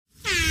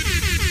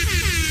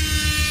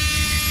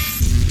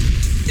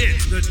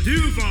It's the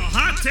Duval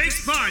Hot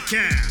Takes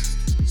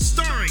Podcast,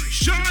 starring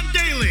Sean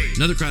Daly,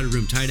 Another crowded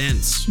room, tight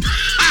ends.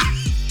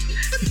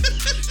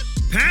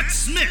 Pat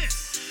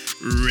Smith,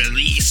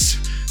 Release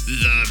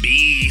the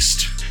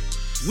beast.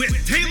 with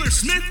Taylor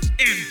Smith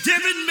and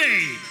Devin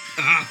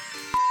Mabe.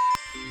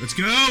 Let's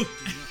go.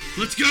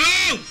 Let's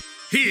go.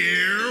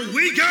 Here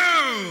we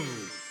go!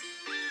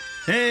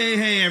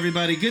 Hey,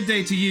 everybody. Good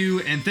day to you,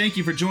 and thank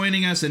you for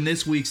joining us in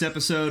this week's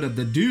episode of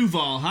the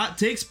Duval Hot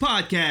Takes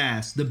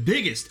Podcast, the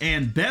biggest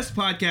and best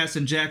podcast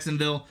in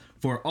Jacksonville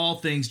for all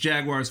things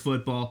Jaguars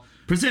football,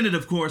 presented,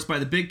 of course, by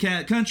the Big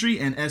Cat Country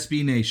and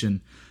SB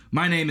Nation.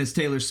 My name is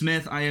Taylor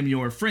Smith. I am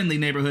your friendly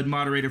neighborhood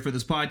moderator for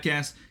this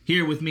podcast.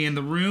 Here with me in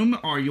the room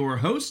are your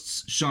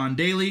hosts, Sean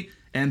Daly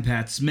and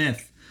Pat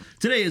Smith.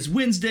 Today is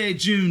Wednesday,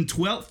 June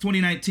 12th,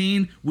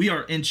 2019. We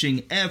are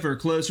inching ever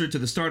closer to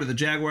the start of the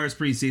Jaguars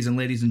preseason,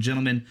 ladies and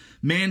gentlemen.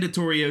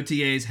 Mandatory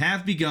OTAs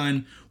have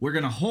begun. We're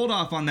going to hold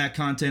off on that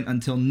content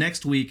until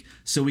next week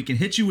so we can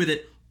hit you with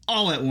it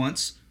all at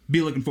once.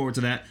 Be looking forward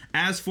to that.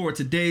 As for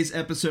today's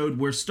episode,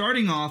 we're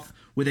starting off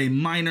with a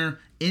minor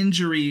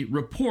injury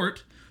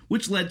report,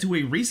 which led to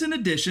a recent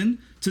addition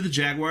to the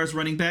Jaguars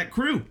running back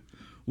crew.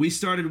 We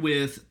started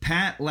with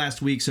Pat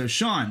last week, so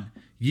Sean,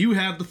 you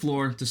have the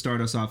floor to start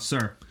us off,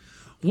 sir.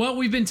 Well,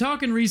 we've been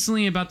talking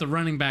recently about the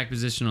running back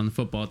position on the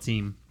football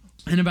team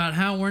and about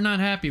how we're not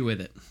happy with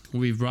it.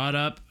 We've brought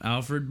up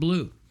Alfred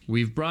Blue.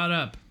 We've brought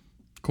up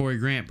Corey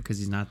Grant because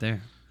he's not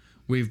there.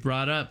 We've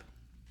brought up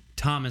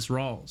Thomas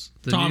Rawls.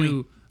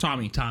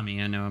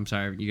 Tommy, I know, I'm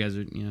sorry. You guys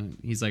are,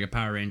 he's like a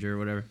Power Ranger or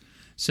whatever.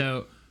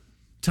 So,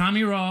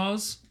 Tommy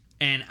Rawls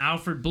and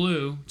Alfred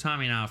Blue,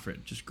 Tommy and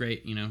Alfred, just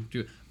great,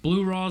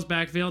 Blue Rawls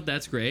backfield,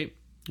 that's great.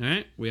 All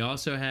right. We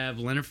also have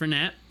Leonard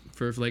Fournette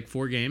for like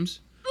 4 games.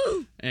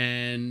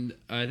 And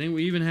I think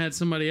we even had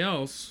somebody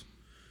else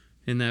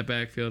in that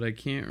backfield. I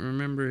can't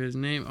remember his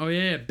name. Oh,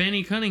 yeah,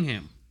 Benny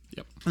Cunningham.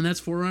 Yep. And that's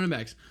 4 running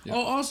backs. Yep.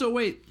 Oh, also,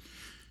 wait.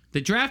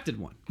 They drafted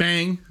one.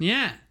 Bang.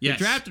 Yeah. Yes.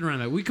 They drafted a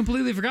running back. We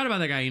completely forgot about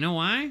that guy. You know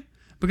why?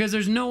 Because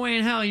there's no way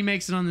in hell he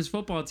makes it on this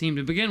football team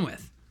to begin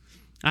with.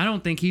 I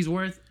don't think he's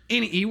worth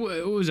any. It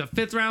was a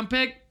 5th-round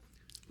pick.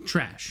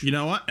 Trash. You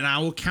know what? And I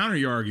will counter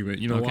your argument.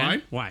 You know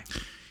why? Why?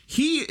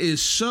 He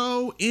is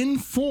so in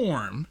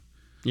form.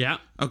 Yeah.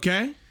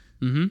 Okay?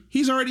 Mm-hmm.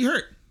 He's already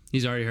hurt.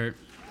 He's already hurt.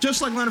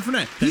 Just like Leonard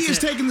Fournette. He is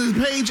taking the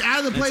page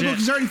out of the playbook.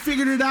 He's already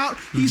figured it out.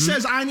 He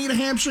says, I need a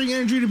hamstring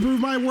injury to prove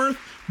my worth.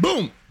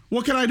 Boom.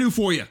 What can I do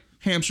for you?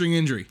 Hamstring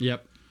injury.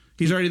 Yep.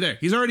 He's already there.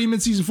 He's already in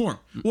midseason form.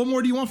 What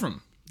more do you want from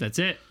him? That's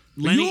it.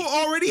 You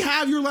already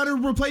have your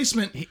Leonard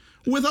replacement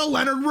with a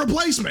Leonard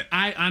replacement.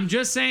 I'm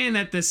just saying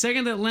that the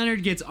second that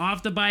Leonard gets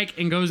off the bike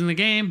and goes in the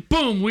game,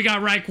 boom, we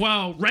got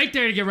Reichwell right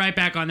there to get right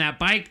back on that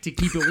bike to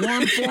keep it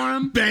warm for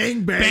him.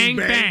 Bang, bang,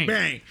 bang,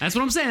 bang. That's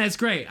what I'm saying. That's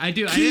great. I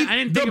do. Keep I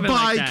didn't think of it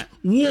like that.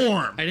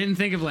 Warm. I didn't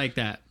think of it like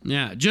that.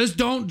 Yeah, just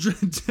don't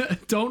drive.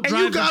 And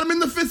you got him in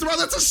the 5th round.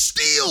 That's a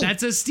steal.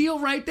 That's a steal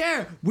right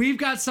there. We've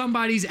got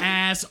somebody's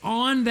ass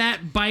on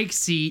that bike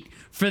seat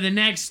for the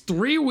next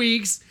 3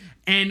 weeks.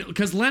 And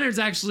because Leonard's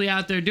actually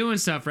out there doing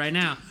stuff right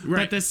now.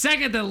 Right. But the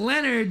second that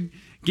Leonard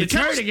gets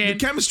hurt again,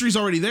 the chemistry's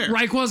already there.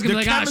 Reichwell's going to be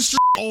like, the chemistry's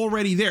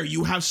already there.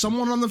 You have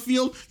someone on the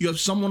field, you have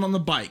someone on the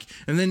bike.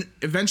 And then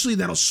eventually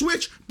that'll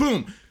switch.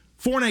 Boom.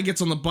 Fournette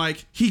gets on the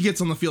bike, he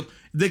gets on the field.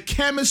 The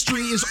chemistry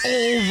is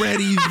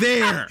already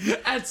there.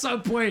 At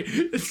some point,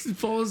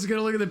 Foles is going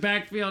to look at the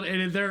backfield,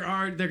 and they're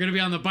going to be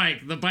on the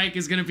bike. The bike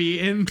is going to be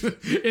in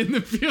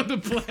the field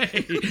of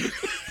play.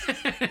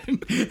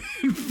 and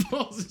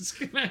Foles is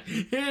going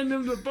to hand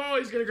him the ball.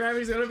 He's going to grab it.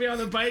 He's going to be on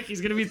the bike.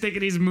 He's going to be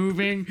thinking he's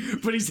moving,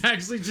 but he's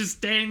actually just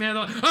staying there.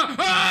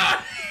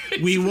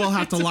 We will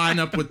have to line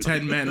up with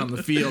 10 men on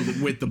the field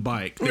with the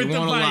bike. They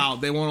won't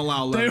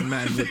allow 11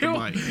 men with the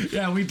bike.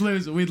 Yeah, we'd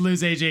lose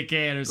AJ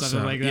Cann or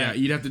something like that. Yeah,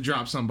 you'd have to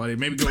drop somebody.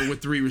 Maybe go with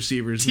 3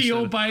 receivers.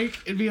 Teal bike.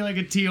 It'd be like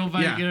a teal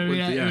bike.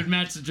 It would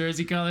match the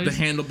jersey colors. The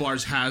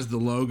handlebars has the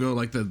logo,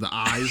 like the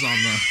eyes on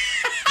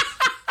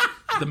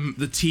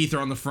the teeth are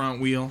on the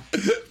front wheel.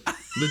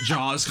 The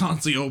jaw is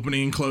constantly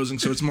opening and closing,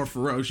 so it's more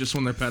ferocious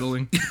when they're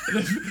pedaling.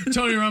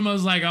 Tony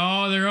Romo's like,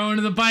 oh, they're going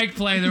to the bike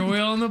play. They're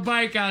wheeling the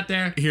bike out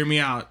there. Hear me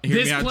out, Jim.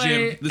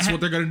 This is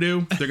what they're going to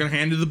do. They're going to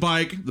hand you the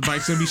bike. The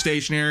bike's going to be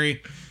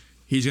stationary.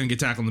 He's going to get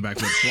tackled in the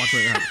backfield. Watch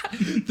what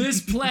happens.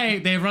 This play,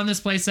 they've run this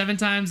play 7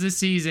 times this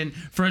season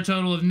for a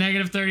total of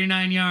negative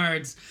 39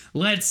 yards.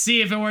 Let's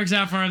see if it works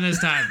out for him this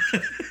time.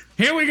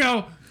 Here we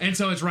go. And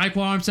so it's Reichwell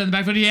Armstead in the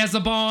backfield. He has the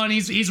ball, and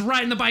he's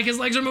riding the bike. His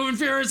legs are moving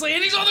furiously,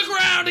 and he's on the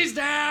ground. He's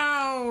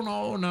down.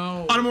 Oh,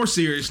 no. On a more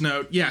serious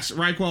note, yes,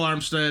 Reichwell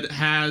Armstead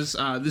has,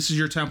 this is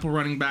your Temple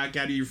running back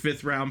out of your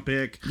 5th-round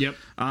pick. Yep.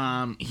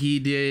 He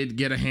did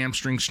get a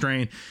hamstring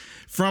strain.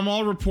 From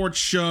all reports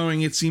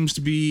showing, it seems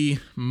to be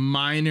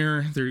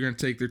minor. They're going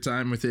to take their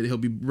time with it. He'll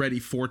be ready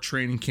for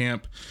training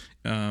camp.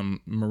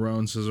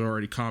 Marones has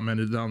already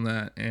commented on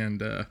that,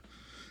 and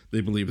they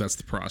believe that's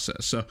the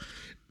process. So,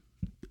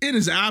 in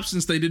his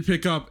absence, they did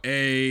pick up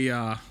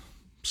a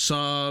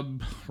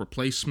sub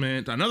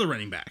replacement, another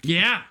running back.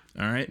 Yeah.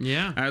 All right.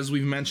 Yeah. As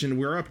we've mentioned,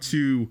 we're up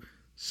to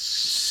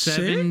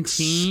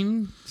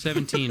 17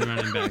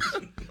 running backs.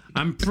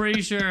 I'm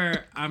pretty sure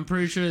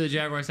the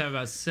Jaguars have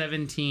about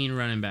 17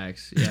 running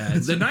backs. Yeah.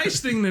 The nice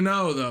thing to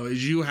know, though,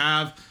 is you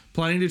have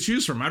plenty to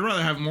choose from. I'd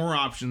rather have more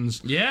options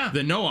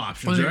than no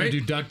options, Well, right?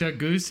 do duck, duck,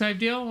 goose type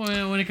deal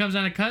when it comes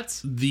down to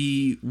cuts?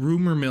 The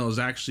rumor mill has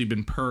actually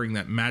been purring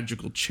that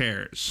musical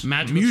chairs. No,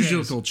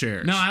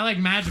 I like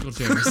magical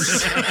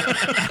chairs.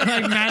 I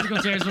like magical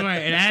chairs. It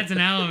adds an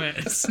element.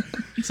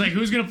 It's like,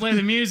 who's going to play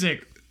the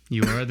music?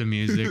 You are the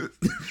music.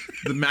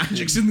 The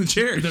magic's in the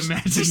chairs.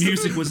 The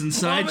music was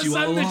inside you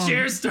all along. The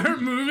chairs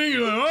start moving.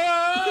 You're like,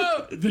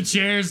 oh! The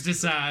chairs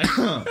decide.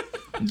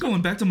 I'm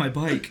going back to my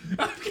bike.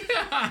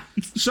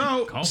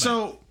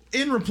 So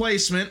in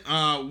replacement,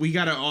 we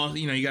gotta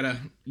you gotta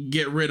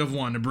get rid of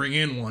one to bring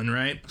in one,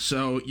 right?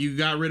 So you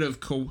got rid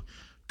of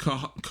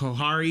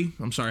Kohari.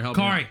 I'm sorry, help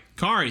me.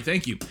 Kari,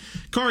 thank you.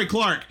 Kari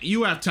Clark,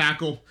 UF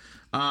tackle,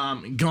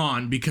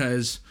 gone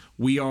because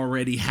we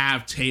already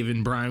have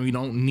Taven Bryan. We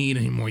don't need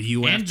any more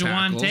UF and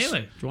tackles.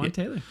 Juwan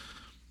Taylor.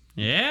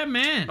 Yeah,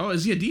 man. Oh,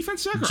 is he a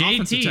defense tackle or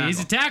offensive JT, tackle? he's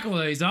a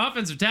tackle. He's an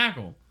offensive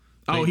tackle.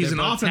 Oh, he's an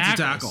offensive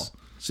tackles. tackle.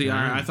 See,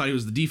 I thought he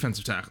was the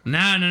defensive tackle. No.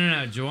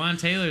 Juwan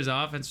Taylor's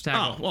offensive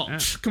tackle. Oh, well,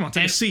 come on,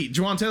 take a seat.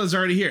 Juwan Taylor's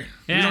already here.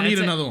 Yeah, we don't need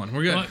another one.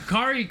 We're good. Well,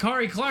 Kari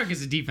Clark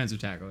is a defensive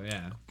tackle,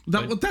 yeah.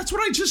 That's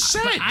what I just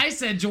said. But I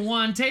said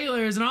Juwan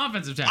Taylor is an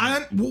offensive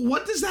tackle.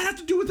 What does that have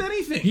to do with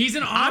anything? He's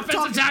an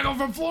offensive tackle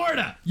from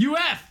Florida.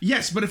 UF.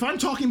 Yes, but if I'm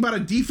talking about a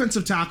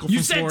defensive tackle from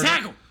Florida... You said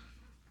tackle.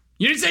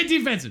 You didn't say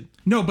defensive.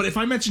 No, but if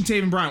I mention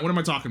Taven Bryan, what am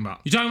I talking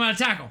about? You're talking about a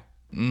tackle.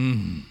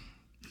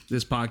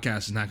 This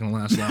podcast is not going to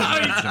last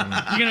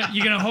long.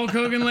 You gonna Hulk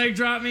Hogan leg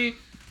drop me?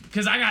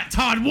 Because I got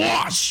Todd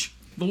Wash.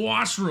 The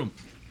washroom.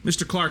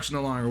 Mr. Clark's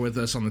no longer with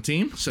us on the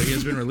team, so he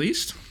has been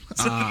released.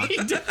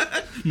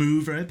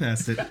 Move right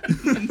past it.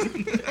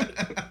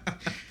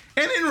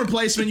 And in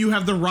replacement, you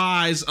have the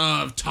rise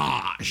of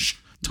Taj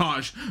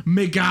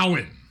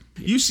McGowan.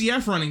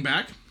 UCF running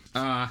back.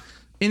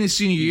 In his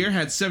senior year,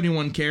 had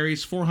 71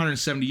 carries,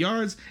 470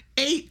 yards,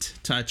 8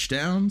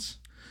 touchdowns.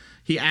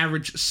 He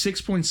averaged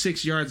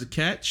 6.6 yards a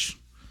catch.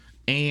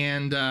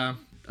 And an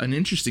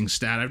interesting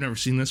stat, I've never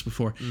seen this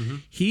before. Mm-hmm.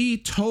 He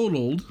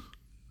totaled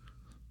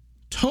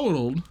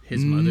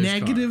his mother's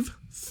negative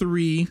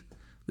 3.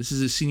 This is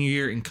his senior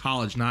year in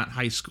college, not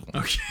high school.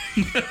 Okay.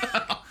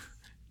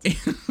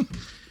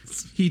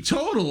 He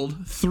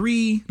totaled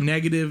 3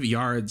 negative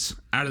yards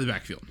out of the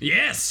backfield.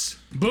 Yes.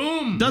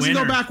 Boom. Doesn't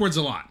go backwards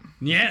a lot.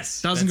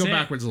 Yes. Doesn't go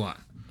backwards a lot.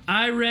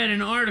 I read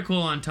an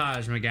article on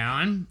Taj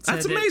McGowan.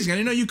 That's amazing. I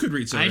didn't know you could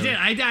read something.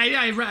 I did.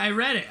 I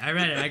read it.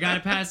 I got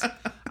it past.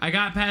 I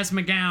got past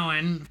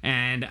McGowan,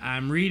 and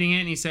I'm reading it,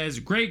 and he says,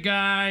 "Great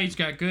guy. He's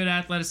got good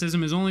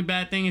athleticism. His only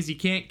bad thing is he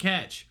can't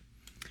catch."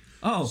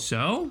 Oh,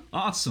 so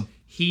awesome.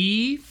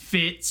 He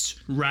fits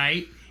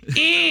right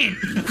in.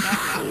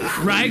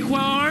 Raekwon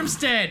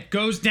Armstead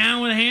goes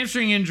down with a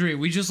hamstring injury.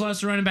 We just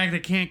lost a running back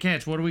that can't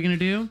catch. What are we gonna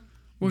do?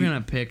 We're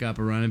gonna pick up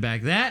a running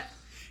back that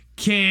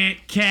can't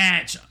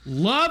catch.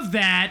 Love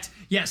that.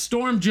 Yeah,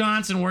 Storm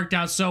Johnson worked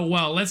out so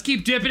well. Let's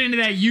keep dipping into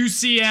that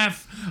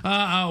UCF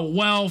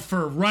well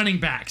for running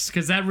backs,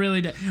 because that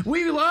really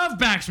we love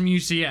backs from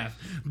UCF.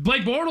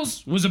 Blake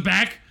Bortles was a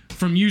back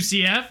from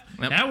UCF.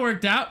 Yep. That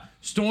worked out.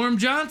 Storm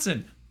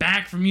Johnson,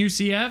 back from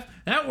UCF.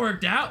 That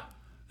worked out.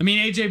 I mean,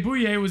 AJ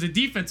Bouye was a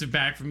defensive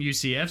back from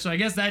UCF, so I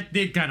guess that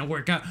did kind of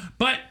work out.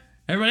 But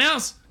everyone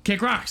else,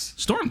 kick rocks.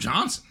 Storm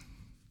Johnson.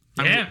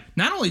 Yeah. I mean,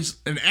 not only is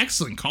an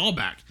excellent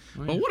callback,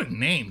 but what a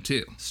name,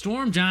 too.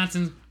 Storm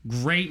Johnson,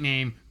 great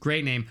name.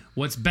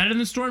 What's better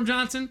than Storm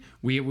Johnson?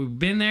 We've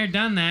been there,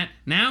 done that.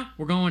 Now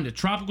we're going to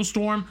Tropical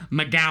Storm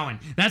McGowan.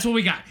 That's what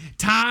we got.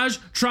 Taj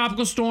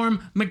Tropical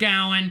Storm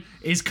McGowan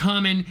is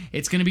coming.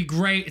 It's going to be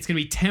great. It's going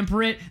to be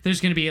temperate. There's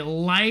going to be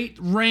light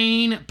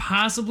rain,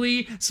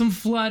 possibly some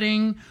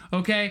flooding,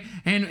 okay?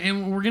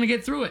 And we're going to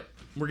get through it.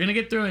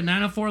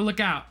 904, look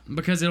out,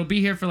 because it'll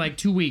be here for like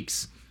 2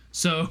 weeks.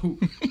 So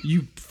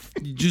you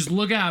just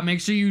look out. Make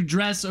sure you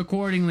dress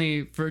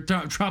accordingly for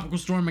Tropical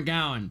Storm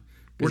McGowan.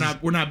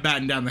 We're not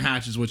batting down the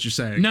hatch, is what you're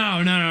saying.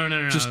 No.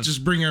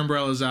 Just bring your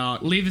umbrellas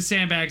out. Leave the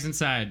sandbags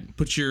inside.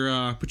 Put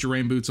your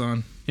rain boots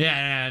on.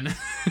 Yeah.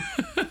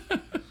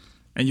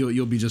 And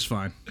you'll be just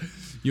fine.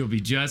 You'll be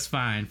just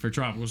fine for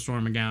Tropical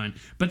Storm McGowan.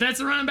 But that's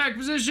the running back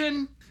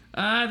position.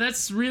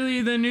 That's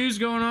really the news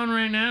going on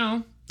right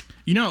now.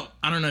 You know,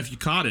 I don't know if you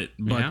caught it,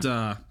 but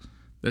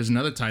there's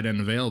another tight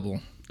end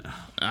available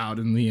out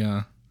in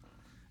the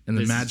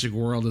magic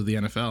world of the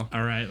NFL.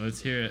 All right, let's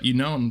hear it. You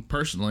know him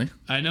personally.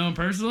 I know him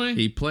personally?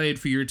 He played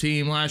for your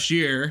team last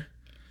year.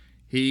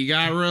 He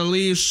got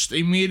released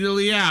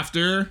immediately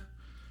after.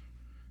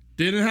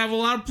 Didn't have a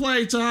lot of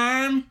play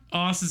time.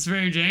 Austin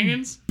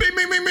Swearinger-Jenkins? Bing,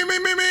 bing, bing, bing,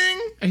 bing, bing,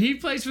 bing. He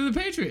plays for the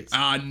Patriots.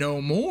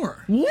 No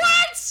more.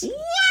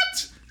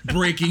 What?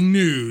 Breaking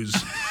news.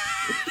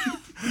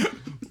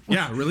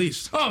 Yeah,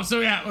 released. Oh,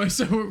 so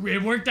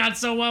it worked out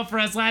so well for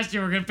us last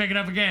year. We're going to pick it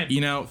up again. You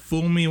know,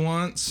 fool me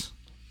once.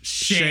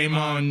 Shame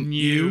on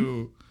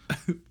you.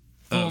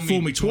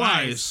 Fool me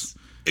twice.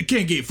 it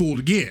can't get fooled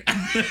again.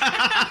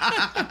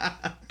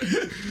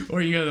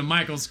 Or you go to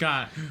Michael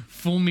Scott.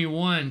 Fool me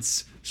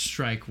once,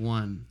 strike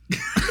one.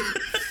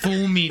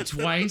 Fool me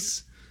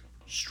twice,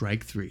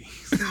 strike three.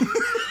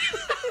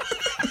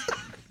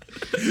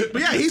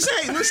 But yeah, he's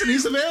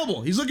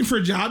available. He's looking for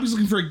a job. He's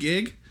looking for a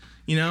gig.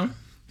 You know,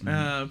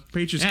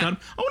 Patriots cut him.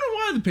 I wonder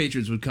why the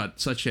Patriots would cut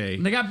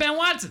They got Ben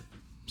Watson.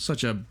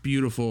 such a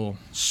beautiful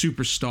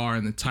superstar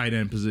in the tight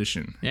end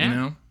position. Yeah. You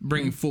know,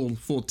 bringing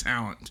full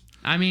talent.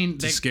 I mean,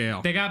 they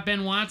scale. They got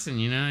Ben Watson.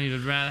 You know,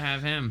 you'd rather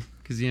have him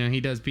because he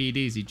does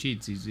PEDs. He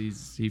cheats.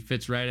 He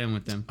fits right in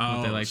with them. Oh,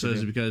 what they like so to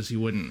is do. it because he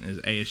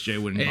wouldn't? ASJ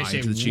wouldn't buy ASJ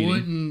into the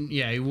cheating.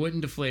 he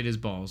wouldn't deflate his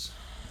balls.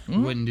 He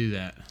wouldn't do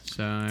that.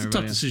 So It's a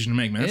tough decision to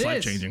make, man. It's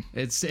life changing.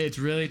 It's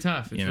really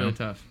tough. It's You know? really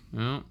tough.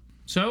 Well,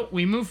 so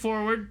we move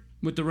forward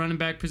with the running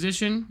back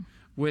position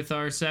with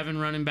our 7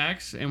 running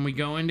backs, and we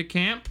go into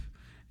camp,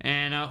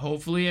 and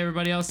hopefully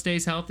everybody else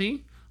stays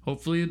healthy.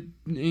 Hopefully,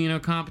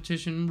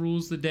 competition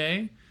rules the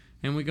day,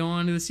 and we go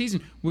on to the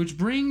season, which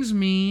brings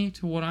me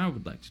to what I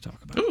would like to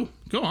talk about. Ooh,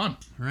 go on.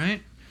 All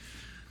right.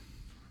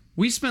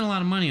 We spent a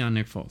lot of money on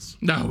Nick Foles.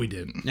 No, we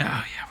didn't. Oh,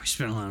 yeah, we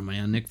spent a lot of money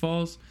on Nick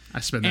Foles. I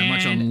spent that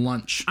much on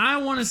lunch. I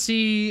want to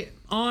see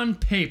on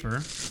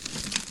paper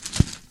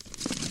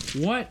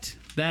what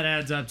that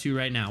adds up to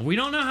right now. We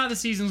don't know how the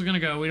season's going to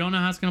go. We don't know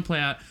how it's going to play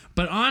out.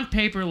 But on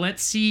paper,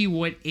 let's see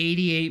what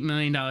 $88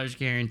 million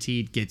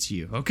guaranteed gets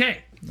you. Okay.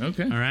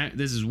 Okay. All right.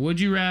 This is Would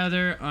You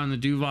Rather on the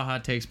Duval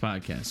Hot Takes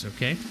podcast.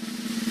 Okay.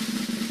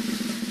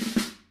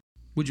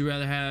 Would you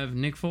rather have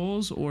Nick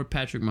Foles or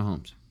Patrick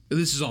Mahomes?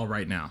 This is all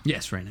right now.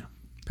 Yes, right now.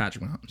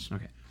 Patrick Mahomes.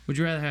 Okay. Would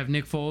you rather have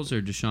Nick Foles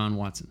or Deshaun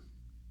Watson?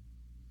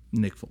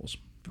 Nick Foles.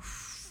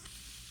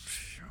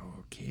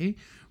 Okay.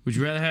 Would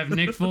you rather have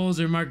Nick Foles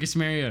or Marcus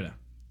Mariota?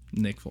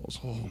 Nick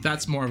Foles.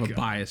 That's more of a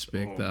bias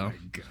pick, though.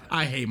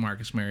 I hate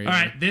Marcus Mariota.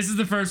 All right, this is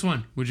the first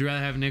one. Would you rather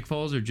have Nick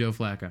Foles or Joe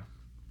Flacco?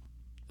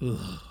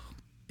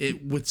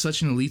 With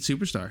such an elite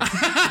superstar.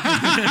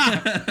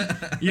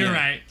 You're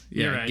right.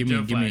 You're right.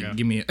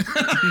 Give me it.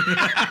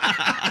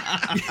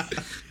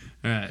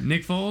 All right,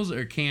 Nick Foles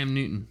or Cam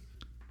Newton?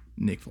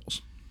 Nick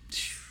Foles.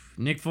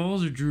 Nick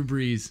Foles or Drew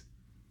Brees?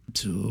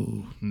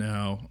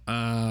 No.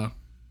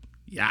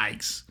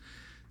 Yikes.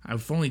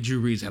 If only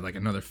Drew Brees had like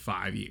another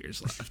 5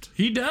 years left.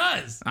 He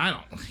does. I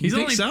don't. He's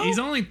think only so? He's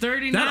only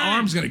 39. That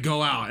arm's gonna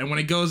go out, and when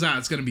it goes out,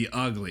 it's gonna be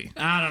ugly.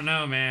 I don't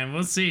know, man.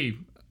 We'll see.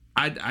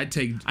 I'd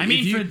take. I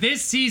mean, for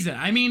this season.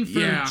 I mean,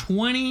 for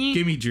 20.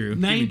 Give me Drew.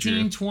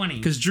 1920.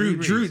 Because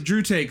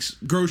Drew takes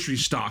grocery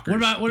stockers.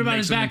 What about makes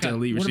his them into backup?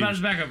 elite What about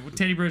receivers. his backup?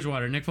 Teddy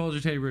Bridgewater. Nick Foles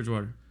or Teddy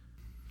Bridgewater?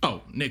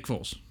 Oh, Nick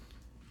Foles.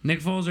 Nick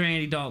Foles or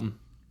Andy Dalton?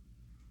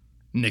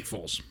 Nick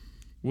Foles.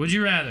 Would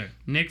you rather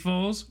Nick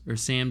Foles or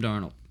Sam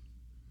Darnold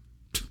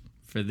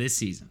for this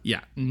season?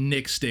 Yeah,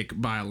 Nick Stick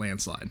by a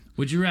landslide.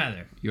 Would you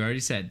rather? You already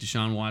said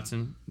Deshaun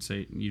Watson.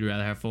 So you'd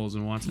rather have Foles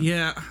than Watson?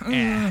 Yeah.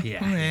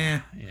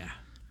 Yeah.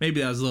 Maybe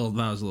that was a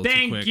little too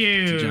Thank quick.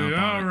 you. To jump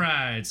on All it.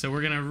 right. So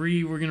we're gonna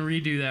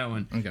redo that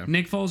one. Okay.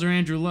 Nick Foles or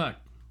Andrew Luck?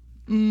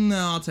 No,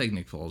 I'll take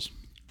Nick Foles.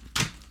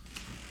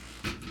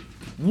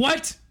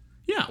 What?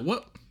 Yeah.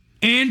 What?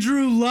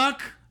 Andrew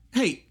Luck?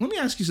 Hey, let me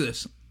ask you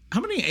this: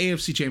 how many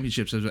AFC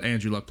championships has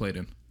Andrew Luck played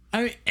in?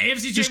 I mean,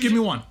 AFC. Just give me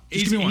one.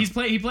 Just give me one.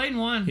 He played in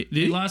one.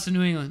 He lost to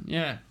New England.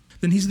 Yeah.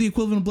 Then he's the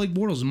equivalent of Blake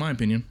Bortles, in my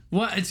opinion.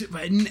 What?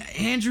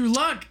 Andrew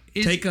Luck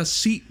is. Take a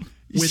seat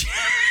with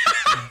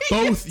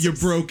both your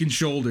broken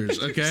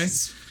shoulders, okay?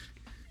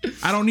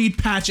 I don't need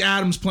Patch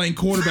Adams playing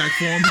quarterback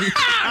for me.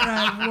 All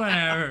right,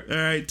 whatever. All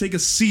right, take a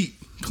seat,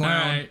 clown.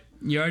 All right.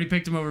 You already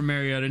picked him over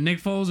Mariota. Nick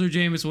Foles or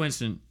Jameis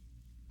Winston?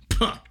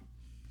 Puh.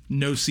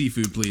 No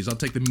seafood, please. I'll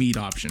take the meat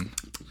option.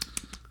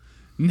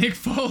 Nick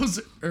Foles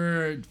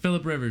or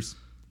Phillip Rivers?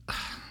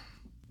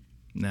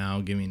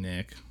 No, give me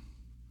Nick.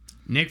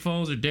 Nick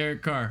Foles or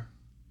Derek Carr?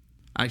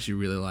 I actually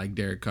really like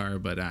Derek Carr,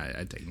 but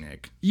I take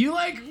Nick. You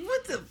like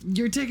what the?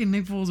 You're taking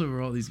Nick Foles over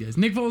all these guys.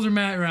 Nick Foles or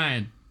Matt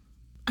Ryan?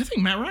 I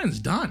think Matt Ryan's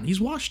done.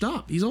 He's washed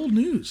up. He's old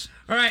news.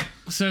 All right,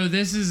 so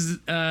this is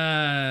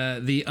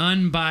the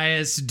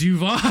unbiased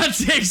Duval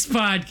Takes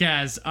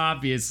podcast,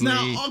 obviously.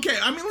 Now, okay,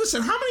 I mean,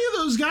 listen, how many of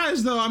those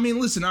guys, though? I mean,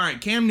 listen, all right,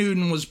 Cam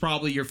Newton was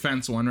probably your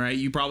fence one, right?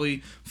 You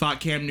probably thought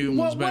Cam Newton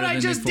was better than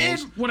Nick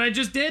Foles. What I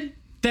just did,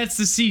 that's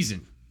the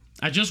season.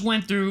 I just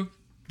went through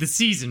the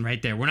season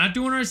right there. We're not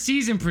doing our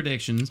season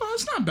predictions. Oh,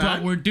 that's not bad.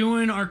 But we're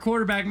doing our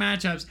quarterback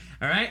matchups,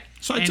 all right?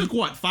 So I took,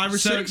 what, 5 or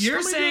 6? You're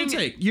How many did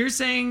I take? you're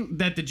saying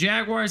that the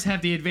Jaguars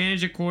have the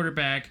advantage at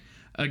quarterback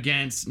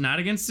not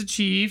against the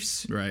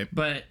Chiefs, Right.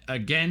 but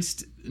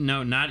against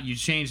you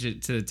changed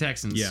it to the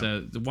Texans. Yeah.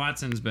 So the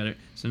Watson's better.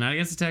 So not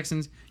against the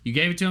Texans. You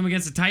gave it to him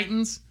against the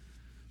Titans.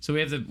 So we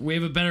have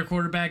a better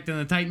quarterback than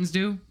the Titans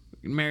do,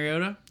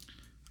 Mariota.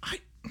 I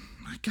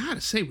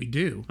gotta say we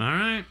do. All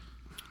right.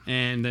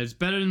 And that's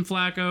better than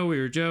Flacco. We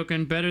were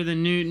joking. Better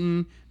than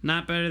Newton.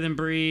 Not better than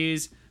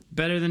Breeze.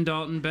 Better than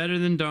Dalton. Better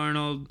than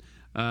Darnold.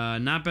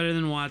 Not better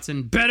than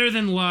Watson. Better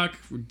than Luck.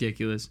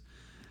 Ridiculous.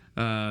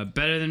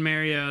 Better than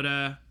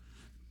Mariota.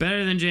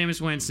 better than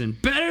Jameis Winston,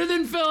 better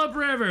than Phillip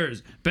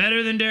Rivers,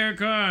 better than Derek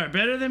Carr,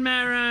 better than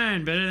Matt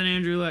Ryan, better than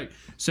Andrew Luck.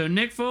 So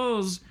Nick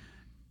Foles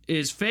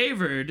is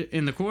favored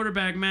in the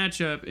quarterback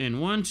matchup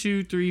in 1,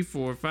 2, 3,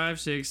 4, 5,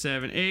 6,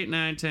 7, 8,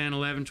 9, 10,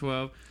 11,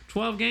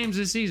 12 games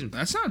this season.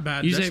 That's not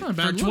bad. You That's say not a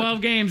bad for 12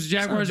 look. games, the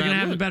Jaguars are going to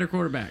have the better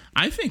quarterback.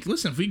 I think,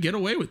 listen, if we get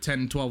away with 10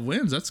 and 12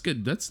 wins, that's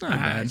good. That's not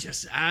bad.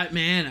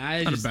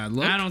 Not a bad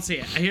look. I don't see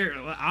it. Here,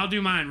 I'll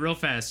do mine real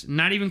fast.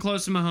 Not even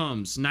close to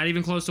Mahomes. Not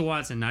even close to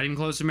Watson. Not even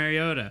close to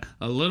Mariota.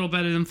 A little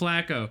better than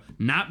Flacco.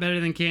 Not better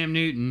than Cam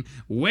Newton.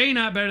 Way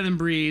not better than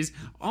Breeze.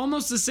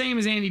 Almost the same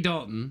as Andy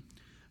Dalton.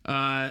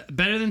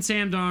 Better than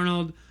Sam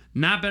Darnold.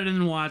 Not better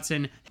than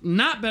Watson.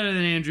 Not better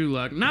than Andrew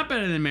Luck. Not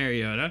better than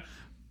Mariota.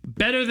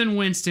 Better than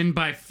Winston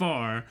by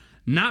far.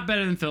 Not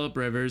better than Phillip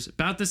Rivers.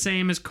 About the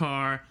same as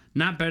Carr.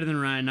 Not better than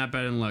Ryan. Not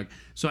better than Luck.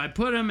 So I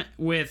put him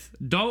with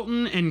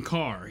Dalton and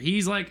Carr.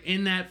 He's like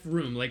in that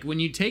room. Like when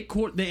you take the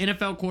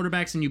NFL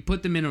quarterbacks and you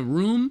put them in a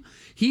room,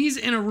 he's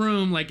in a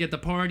room like at the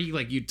party,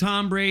 like you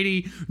Tom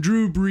Brady,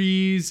 Drew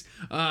Brees,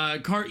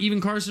 even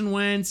Carson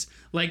Wentz.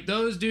 Like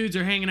those dudes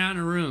are hanging out in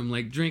a room,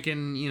 like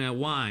drinking,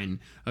 wine.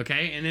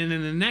 Okay, and then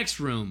in the next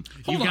room,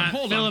 you've got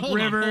Phillip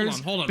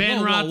Rivers,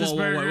 Ben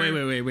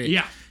Roethlisberger. Wait.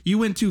 Yeah. You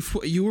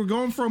were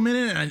going for a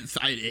minute, and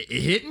it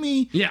hit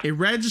me. Yeah. It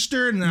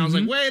registered, and I was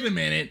like, wait a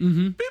minute. Beep,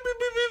 beep, beep,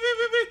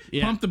 beep, beep.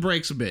 Yeah. Pump the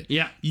brakes a bit.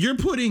 Yeah. You're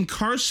putting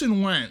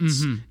Carson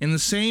Wentz in the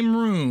same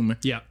room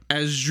Yeah.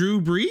 as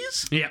Drew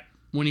Brees? Yeah.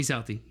 When he's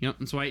healthy. Yep.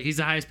 That's why he's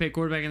the highest paid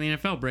quarterback in the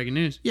NFL. Breaking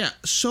news. Yeah.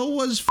 So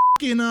was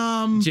fucking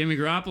Jimmy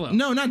Garoppolo.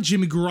 No, not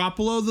Jimmy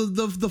Garoppolo.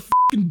 The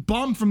fucking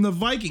bum from the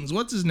Vikings.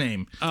 What's his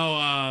name?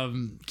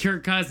 Oh,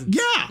 Kirk Cousins.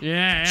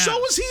 Yeah. So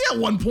was he at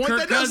one point. Kirk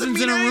That doesn't Cousins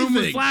mean in a room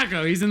anything. with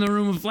Flacco. He's in the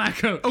room with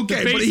Flacco.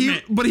 Okay,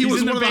 The but he He's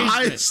was in one of the basement.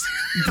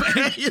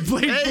 highest.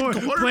 Blake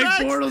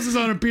Bortles is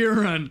on a beer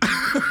run.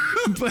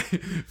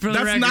 For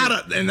the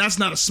record. That's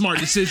not a smart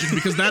decision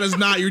because that is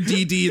not your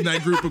DD in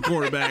that group of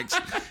quarterbacks.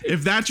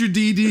 If that's your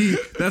DD,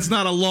 that's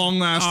not a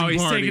long-lasting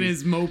he's party. taking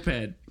his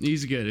moped.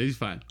 He's good. He's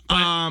fine.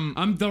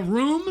 But, the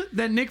room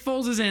that Nick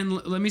Foles is in,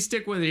 let me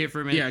stick with it here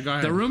for a minute. Yeah, go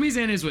ahead. The room he's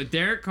in is with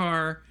Derek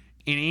Carr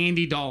and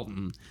Andy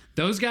Dalton.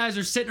 Those guys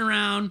are sitting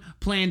around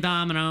playing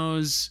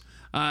dominoes,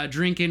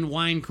 drinking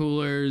wine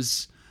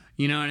coolers.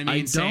 You know what I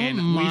mean?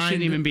 Saying we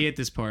shouldn't even be at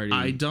this party.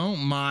 I don't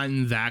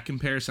mind that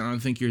comparison. I don't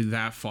think you're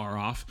that far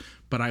off.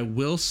 But I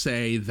will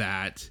say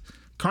that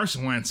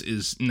Carson Wentz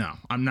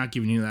I'm not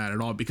giving you that at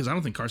all because I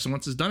don't think Carson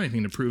Wentz has done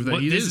anything to prove that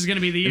this is going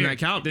to be the year.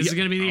 This is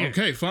going to be the year.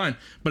 Okay, fine.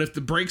 But if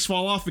the brakes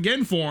fall off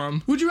again for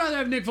him... Would you rather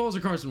have Nick Foles or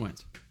Carson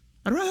Wentz?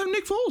 I'd rather have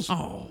Nick Foles.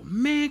 Oh,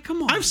 man,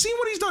 come on. I've seen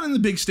what he's done in the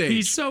big stage.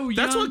 He's so young.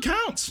 That's what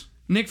counts.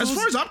 Nick Foles, as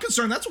far as I'm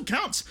concerned, that's what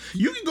counts.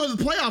 You can go to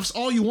the playoffs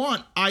all you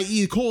want,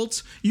 i.e. the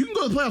Colts. You can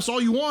go to the playoffs all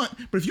you want,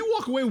 but if you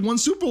walk away with one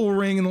Super Bowl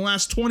ring in the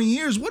last 20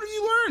 years, what have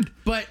you learned?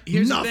 But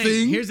here's Nothing. the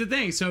thing. Here's the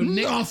thing. So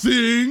Nick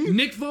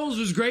Foles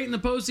was great in the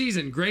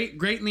postseason. Great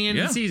in the end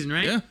of the season,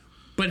 right? Yeah.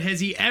 But has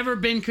he ever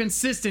been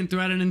consistent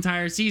throughout an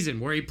entire season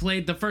where he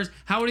played the first?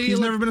 How would he? He's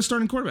never been a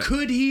starting quarterback.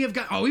 Could he have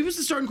got? Oh, he was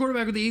the starting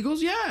quarterback with the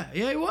Eagles. Yeah,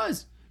 he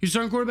was. He was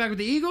starting quarterback with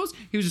the Eagles.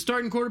 He was a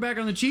starting quarterback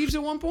on the Chiefs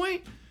at one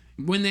point.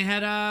 When they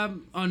had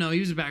he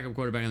was a backup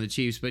quarterback on the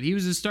Chiefs, but he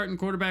was a starting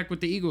quarterback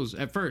with the Eagles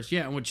at first.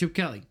 Yeah, and with Chip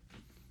Kelly.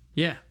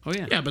 Yeah. Oh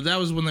yeah. Yeah, but that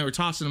was when they were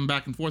tossing him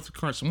back and forth with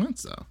Carson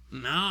Wentz, though.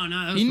 No,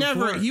 that was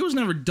before. He was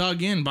never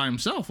dug in by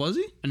himself, was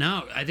he?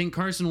 No, I think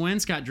Carson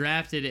Wentz got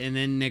drafted and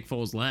then Nick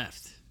Foles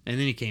left, and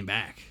then he came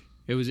back.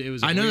 It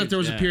was. I know that there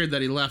was a period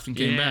that he left and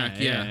came back.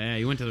 Yeah.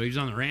 He was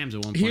on the Rams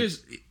at one point.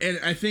 And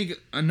I think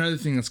another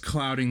thing that's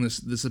clouding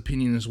this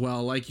opinion as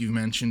well, like you've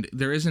mentioned,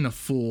 there isn't a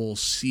full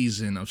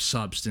season of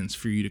substance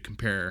for you to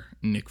compare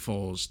Nick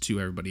Foles to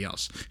everybody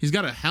else. He's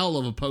got a hell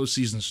of a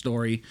postseason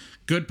story,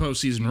 good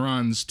postseason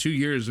runs, 2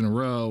 years in a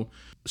row.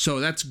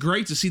 So that's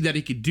great to see that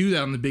he could do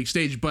that on the big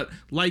stage. But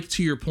like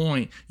to your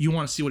point, you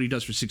want to see what he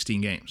does for 16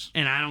 games.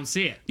 And I don't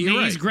see it. You're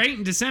right. He's great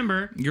in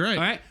December. You're right.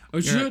 All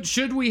right.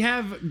 Should we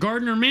have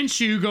Gardner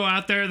Minshew go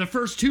out there the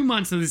first 2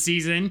 months of the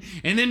season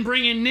and then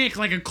bring in Nick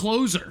like a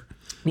closer?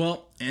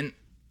 Well, and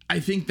I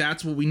think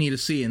that's what we need to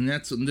see. And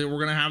we're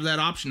going to have that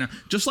option now.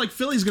 Just like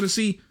Philly's going to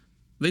see.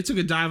 They took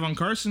a dive on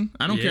Carson.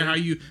 I don't care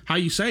how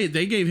you say it.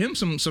 They gave him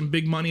some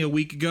big money a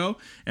week ago,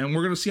 and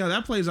we're going to see how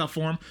that plays out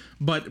for him.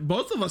 But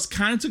both of us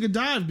kind of took a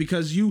dive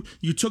because you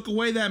took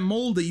away that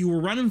mold that you were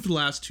running for the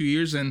last 2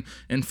 years, and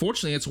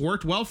fortunately it's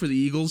worked well for the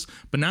Eagles.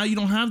 But now you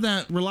don't have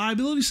that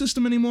reliability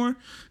system anymore.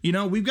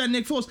 We've got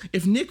Nick Foles.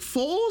 If Nick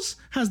Foles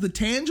has the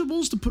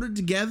tangibles to put it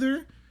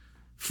together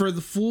for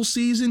the full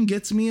season,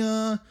 gets me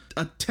a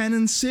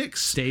 10-6,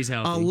 stays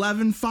healthy,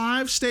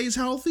 11-5, stays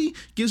healthy,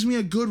 gives me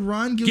a good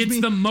run, gets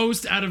the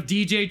most out of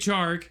DJ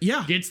Chark,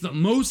 gets the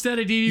most out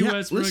of D.D.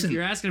 Westbrook. Listen,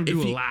 you're asking him to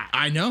do a lot.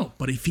 I know,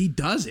 but if he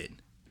does it,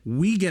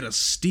 we get a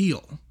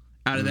steal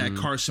out of that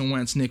Carson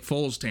Wentz Nick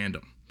Foles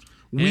tandem.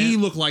 We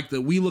look like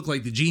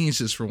the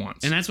geniuses for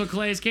once. And that's what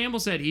Calais Campbell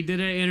said. He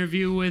did an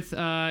interview with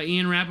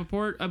Ian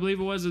Rappaport, I believe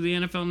it was, of the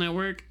NFL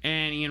Network.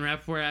 And Ian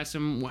Rappaport asked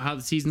him how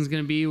the season's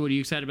going to be. What are you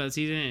excited about the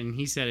season? And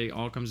he said it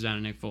all comes down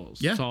to Nick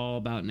Foles. Yeah. It's all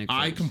about Nick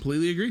Foles. I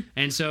completely agree.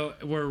 And so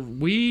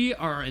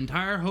our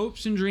entire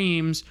hopes and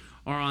dreams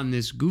are on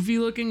this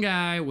goofy-looking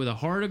guy with a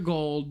heart of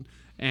gold.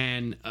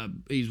 And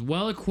he's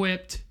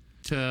well-equipped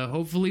to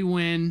hopefully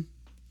win.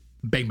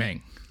 Bang,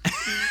 bang.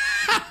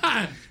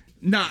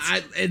 No,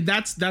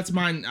 that's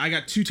mine. I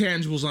got two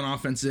tangibles on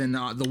offense, and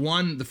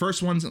the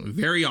first one's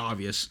very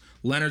obvious.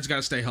 Leonard's got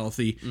to stay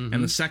healthy,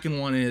 and the second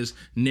one is,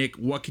 Nick,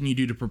 what can you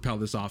do to propel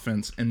this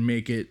offense and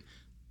make it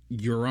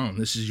your own?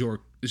 This is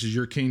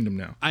your kingdom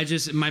now.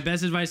 My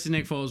best advice to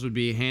Nick Foles would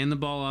be hand the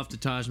ball off to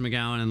Taj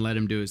McGowan and let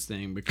him do his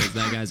thing, because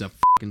that guy's a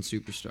fucking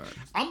superstar.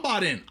 I'm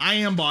bought in. I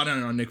am bought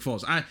in on Nick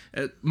Foles.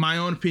 My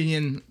own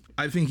opinion,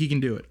 I think he can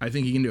do it.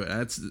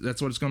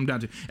 That's what it's coming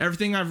down to.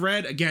 Everything I've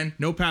read, again,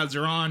 no pads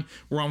are on.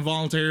 We're on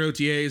voluntary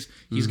OTAs.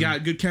 He's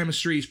got good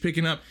chemistry. He's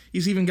picking up.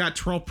 He's even got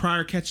Terrell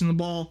Pryor catching the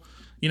ball.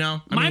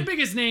 My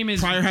biggest name is...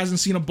 Pryor hasn't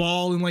seen a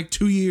ball in like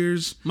 2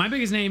 years. My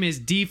biggest name is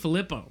D.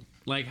 Filippo.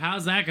 Like,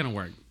 how's that going to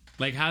work?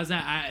 Like, how's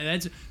that?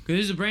 Because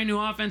this is a brand new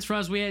offense for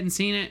us. We hadn't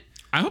seen it.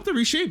 I hope they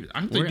reshape it. I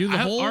hope they do the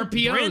whole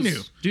RPOs. brand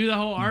new. Do the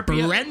whole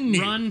RPO Brand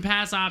new. run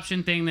pass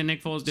option thing that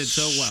Nick Foles did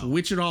so well.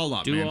 Switch it all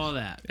up, Do all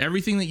that.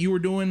 Everything that you were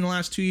doing in the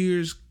last 2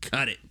 years,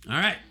 cut it. All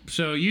right.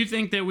 So you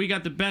think that we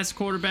got the best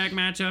quarterback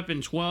matchup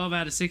in 12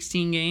 out of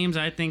 16 games?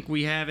 I think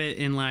we have it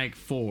in like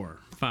 4,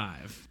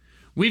 5.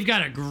 We've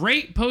got a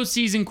great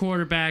postseason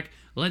quarterback.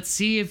 Let's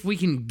see if we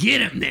can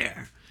get him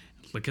there.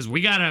 Because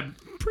we got a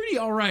pretty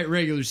all right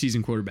regular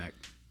season quarterback.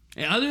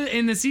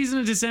 In the season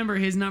of December,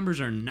 his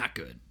numbers are not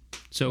good.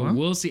 So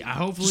we'll see.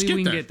 Hopefully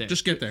we can get there.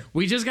 Just get there.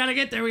 We just got to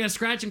get there. We got to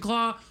scratch and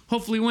claw.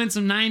 Hopefully win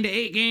some 9 to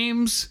 8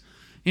 games.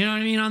 You know what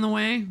I mean? On the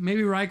way.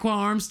 Maybe Raekwon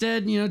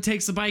Armstead,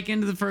 takes the bike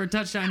for a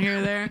touchdown here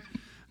or there.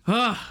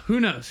 Who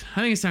knows? I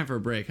think it's time for a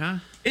break, huh?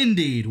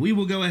 Indeed. We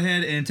will go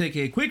ahead and take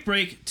a quick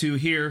break to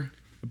hear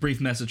a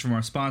brief message from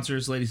our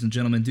sponsors. Ladies and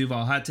gentlemen,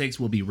 Duval Hot Takes.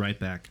 We'll be right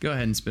back. Go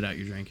ahead and spit out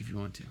your drink if you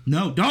want to.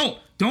 No, don't.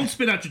 Don't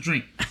spit out your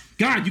drink.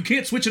 God, you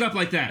can't switch it up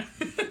like that.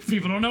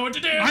 People don't know what to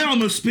do. I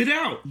almost spit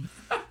out.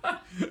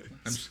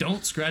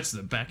 Don't scratch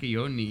the back of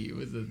your knee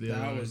with the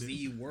That was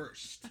the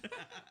worst.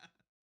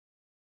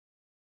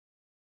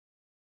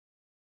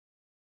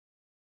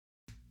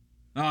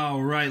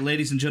 All right,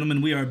 ladies and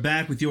gentlemen, we are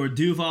back with your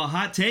Duval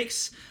Hot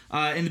Takes.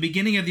 In the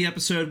beginning of the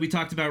episode, we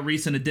talked about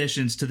recent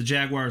additions to the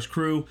Jaguars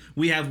crew.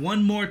 We have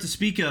one more to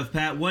speak of,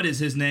 Pat. What is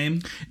his name?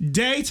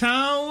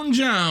 Datone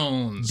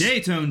Jones.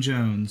 Datone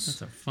Jones.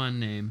 That's a fun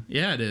name.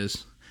 Yeah, it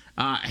is.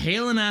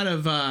 Hailing out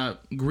of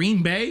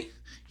Green Bay.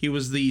 He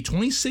was the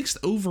 26th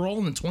overall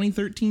in the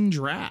 2013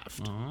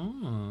 draft.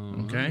 Oh.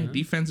 Okay.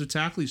 Defensive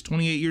tackle. He's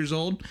 28 years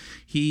old.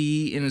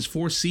 He, in his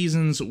 4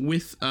 seasons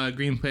with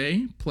Green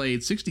Bay,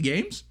 played 60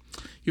 games.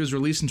 He was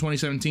released in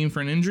 2017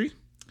 for an injury.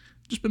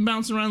 Just been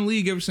bouncing around the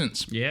league ever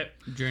since. Yep.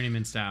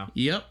 Journeyman style.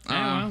 Yep.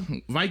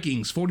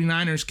 Vikings,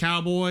 49ers,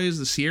 Cowboys,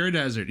 the Sierra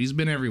Desert. He's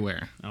been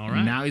everywhere. All right.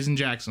 And now he's in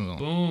Jacksonville.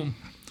 Boom.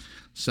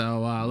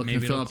 So looking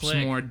Maybe to fill up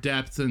some more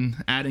depth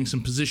and adding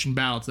some position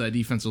battle to that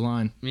defensive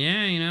line.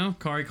 Yeah,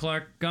 Corey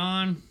Clark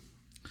gone.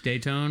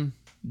 Datone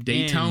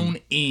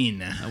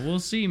in. We'll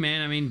see,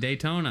 man. I mean,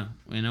 Daytona.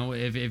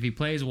 If he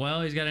plays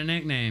well, he's got a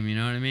nickname. You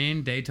know what I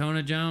mean?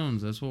 Daytona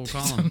Jones. That's what we'll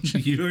call him.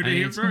 You heard it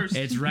here first.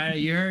 It's right.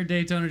 You heard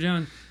Daytona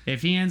Jones.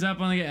 If he ends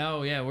up on the...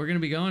 Oh, yeah, we're going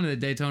to be going to the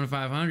Daytona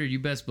 500. You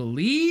best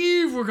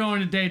believe we're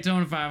going to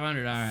Daytona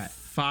 500. All right.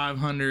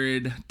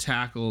 500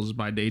 tackles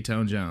by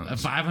Datone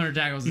Jones. 500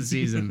 tackles this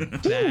season.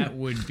 That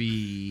would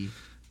be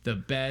the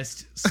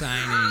best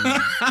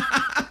signing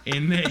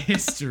in the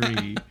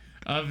history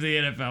of the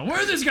NFL.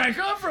 Where'd this guy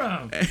come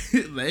from?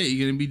 Hey,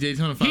 you're going to be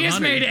Daytona 500. He has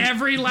made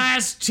every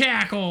last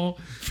tackle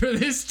for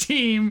this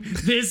team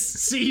this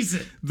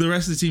season. The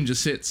rest of the team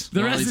just sits.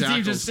 The rest of the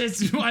team just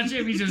sits and watch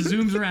him. He just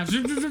zooms around.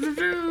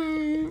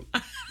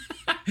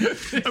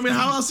 I mean,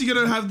 how else are you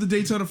going to have the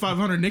Daytona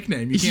 500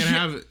 nickname? You can't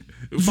have it.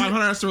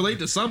 500 has to relate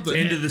to something.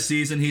 End of the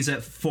season, he's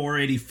at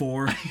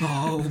 484.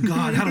 Oh,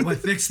 God, how do I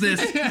fix this?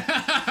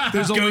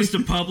 Goes to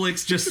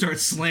Publix, just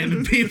starts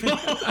slamming people.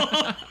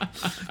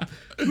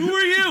 Who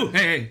are you?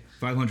 Hey,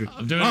 500.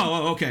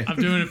 Okay. I'm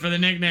doing it for the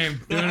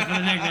nickname.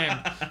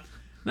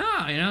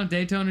 No,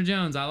 Daytona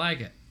Jones. I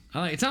like it.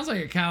 It sounds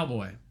like a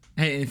cowboy.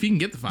 Hey, if you can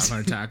get the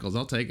 500 tackles,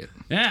 I'll take it.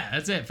 Yeah,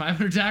 that's it.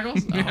 500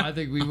 tackles? Oh, I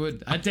think we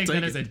would. I'd take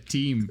that as a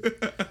team.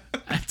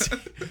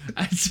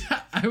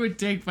 I would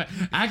take...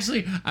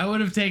 Actually, I would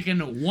have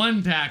taken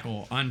 1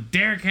 tackle on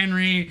Derrick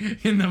Henry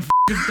in the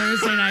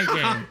Thursday night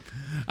game.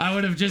 I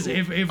would have just...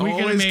 If we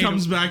could have made...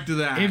 comes back to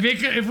that. If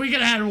we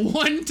could have had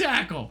 1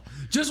 tackle,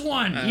 just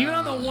 1, even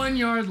on the 1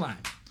 yard line.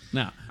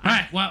 No. All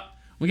right, well,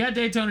 we got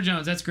Daytona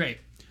Jones. That's great.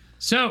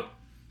 So,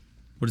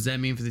 what does that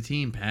mean for the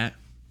team, Pat?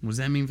 What does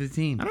that mean for the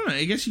team? I don't know.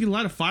 I guess you can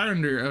light a fire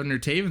under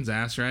Taven's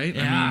ass, right?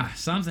 Yeah,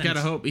 something.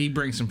 Gotta hope he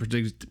brings some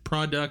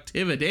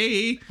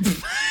productivity.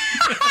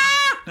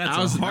 That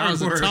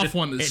was a tough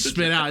one to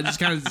spit out. It just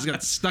kind of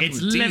got stuck in the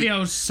teeth. It's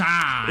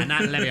Leviosa,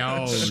 not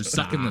Leviosa.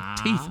 Stuck in the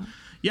teeth.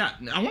 Yeah,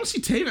 I want to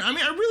see Taven. I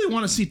mean, I really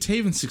want to see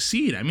Taven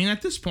succeed. I mean,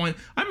 at this point,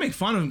 I make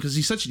fun of him because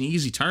he's such an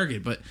easy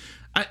target, but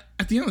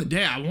at the end of the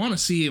day, I want to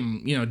see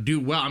him, do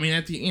well. I mean,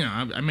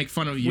 I make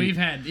fun of you. We've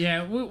had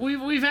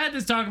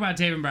this talk about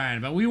Taven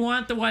Bryan, but we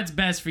want the what's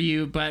best for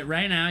you. But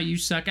right now, you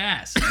suck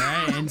ass, all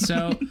right? And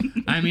so,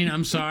 I mean,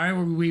 I'm sorry,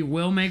 we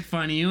will make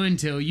fun of you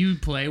until you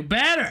play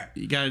better.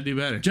 You got to do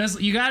better.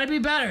 You got to be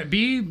better.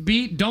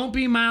 Don't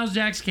be Miles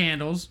Jack's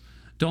Candles.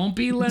 Don't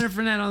be Leonard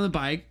Fournette on the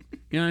bike.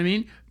 You know what I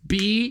mean?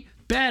 Be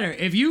better.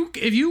 If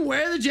you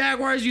wear the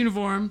Jaguars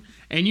uniform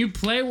and you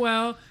play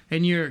well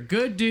and you're a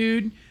good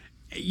dude.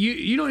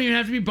 You don't even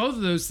have to be both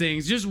of those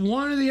things. Just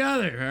one or the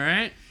other, all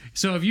right?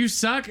 So if you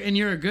suck and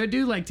you're a good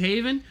dude like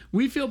Taven,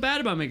 we feel bad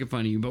about making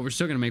fun of you, but we're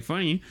still going to make fun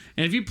of you.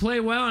 And if you play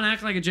well and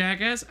act like a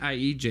jackass,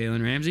 i.e.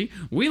 Jalen Ramsey,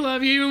 we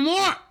love you even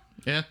more.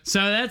 Yeah.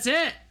 So that's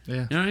it. Yeah.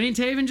 You know what I mean,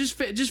 Taven?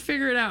 Just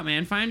figure it out,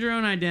 man. Find your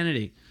own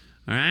identity,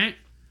 all right?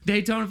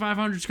 Daytona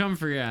 500's coming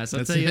for your ass.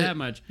 I'll tell you that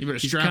much. You better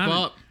strap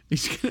up.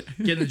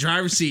 Get in the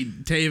driver's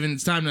seat, Taven.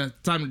 It's time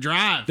to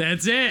drive.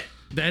 That's it.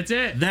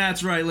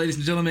 That's right, ladies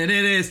and gentlemen.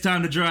 It is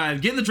time to drive.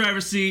 Get in the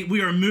driver's seat.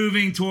 We are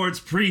moving towards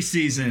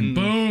preseason.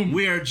 Boom.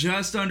 We are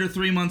just under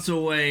 3 months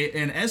away,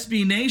 and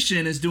SB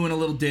Nation is doing a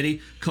little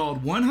ditty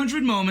called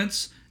 100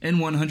 Moments in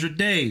 100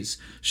 Days.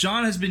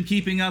 Sean has been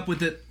keeping up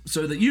with it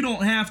so that you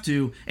don't have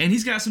to, and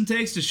he's got some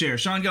takes to share.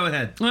 Sean, go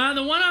ahead. Well,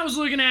 the one I was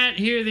looking at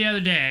here the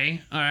other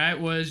day, all right,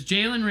 was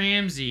Jalen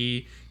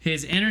Ramsey,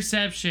 his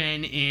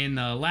interception in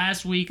the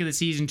last week of the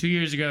season 2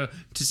 years ago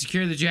to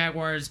secure the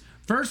Jaguars'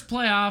 first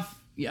playoff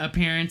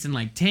appearance in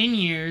like 10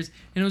 years,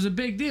 and it was a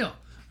big deal.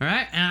 All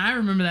right, and I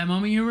remember that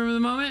moment. You remember the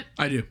moment?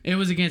 I do. It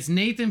was against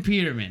Nathan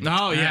Peterman.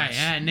 Oh, yes. Right,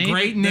 yeah, Nathan,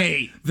 great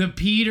Nate. The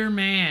Peter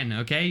man,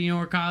 okay? You know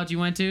where college you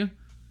went to?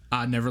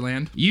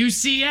 Neverland.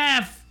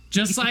 UCF,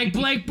 just like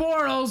Blake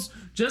Bortles,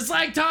 just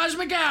like Taj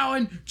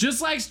McGowan,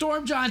 just like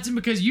Storm Johnson,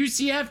 because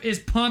UCF is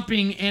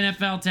pumping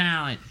NFL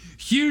talent.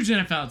 Huge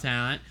NFL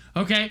talent,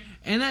 okay?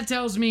 And that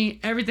tells me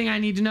everything I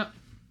need to know.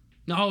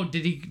 Oh,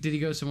 did he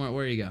go somewhere?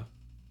 Where did he go?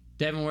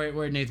 Devin, where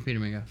did Nathan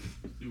Peterman go?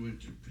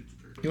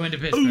 He went to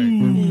Pittsburgh.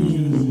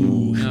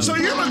 No. So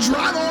you're going to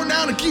drive on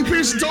down to Key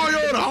Pearson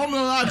Toyota, home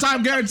of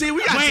lifetime guarantee.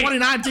 We got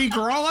 2019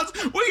 Corollas.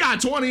 We got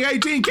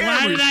 2018 Camrys.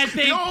 Why did I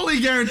think? The only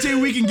guarantee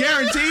we can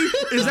guarantee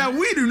is that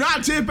we do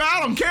not tip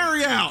out on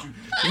carry out.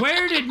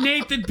 Where did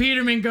Nathan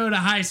Peterman go to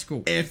high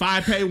school? If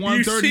I pay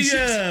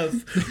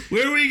 $136.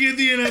 Where we get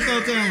the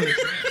NFL talent?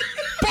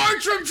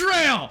 Bartram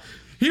Trail.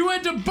 He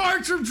went to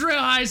Bartram Trail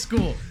High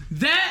School.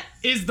 That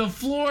is the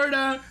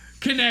Florida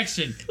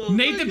connection.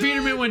 Nathan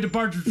Peterman went to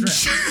Bartram Trail.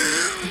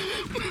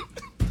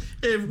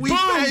 If we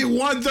pay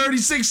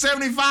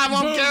 $136.75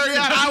 on carry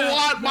out, I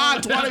want my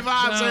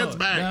 25 cents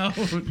back.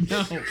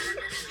 No.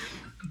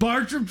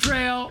 Bartram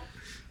Trail.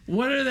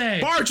 What are they?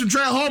 Bartram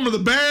Trail, home of the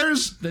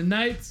Bears. The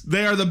Knights.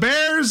 They are the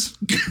Bears.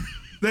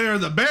 They are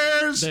the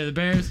Bears. They're the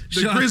Bears.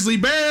 The Grizzly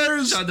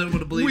Bears. Sean doesn't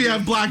want to believe we you.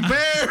 have black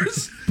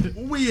bears.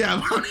 We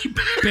have honey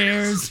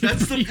bears.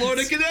 That's the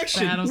Florida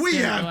connection. We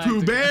have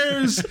Pooh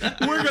Bears.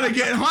 We're going to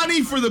get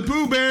honey for the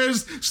Pooh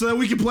Bears so that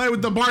we can play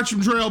with the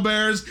Bartram Trail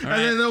Bears. And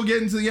then they'll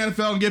get into the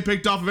NFL and get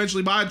picked off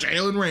eventually by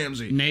Jalen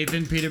Ramsey.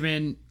 Nathan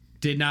Peterman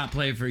did not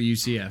play for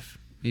UCF.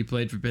 He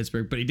played for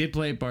Pittsburgh, but he did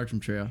play at Bartram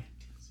Trail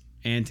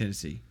and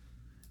Tennessee.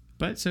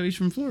 But so he's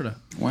from Florida.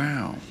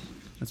 Wow.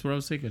 That's what I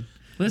was thinking.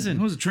 Listen.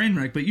 It was a train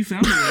wreck, but you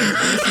found a way.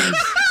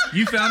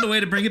 You found a way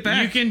to bring it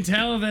back. You can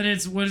tell that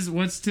it's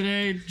what's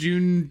today?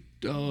 June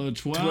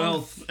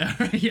 12th.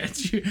 Yeah,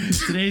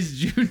 today's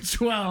June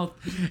 12th,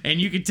 and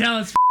you can tell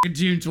it's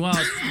June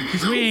 12th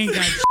because we ain't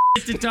got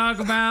shit to talk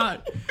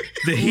about.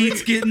 The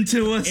heat's getting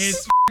to us.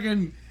 It's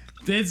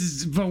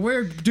but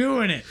we're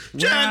doing it.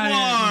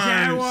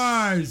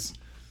 Jaguars.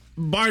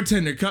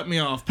 Bartender, cut me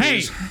off,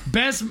 please.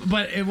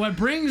 Hey,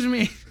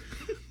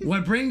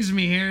 what brings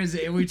me here is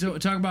we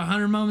talk about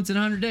 100 moments in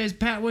 100 days.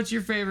 Pat, what's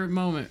your favorite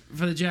moment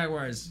for the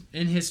Jaguars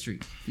in history?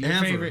 Your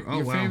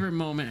favorite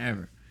moment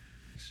ever.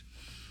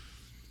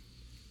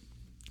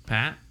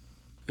 Pat?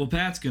 Well,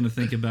 Pat's going to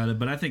think about it,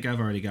 but I think I've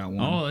already got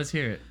one. Oh, let's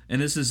hear it.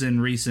 And this is in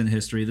recent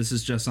history. This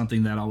is just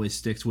something that always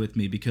sticks with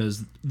me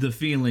because the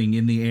feeling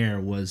in the air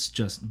was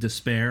just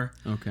despair.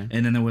 Okay.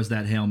 And then there was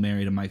that Hail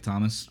Mary to Mike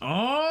Thomas.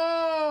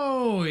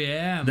 Oh,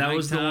 yeah. That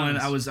was the one.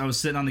 I was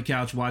sitting on the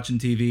couch watching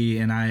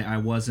TV, and I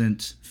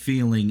wasn't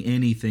feeling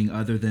anything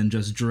other than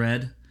just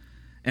dread.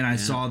 And I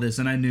saw this,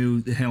 and I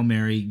knew Hail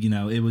Mary,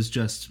 it was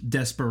just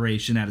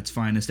desperation at its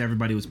finest.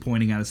 Everybody was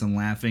pointing at us and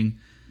laughing.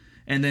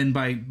 And then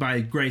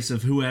by grace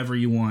of whoever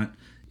you want,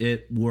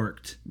 it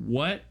worked.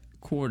 What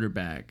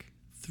quarterback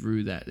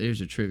threw that?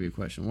 There's a trivia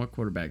question. What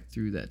quarterback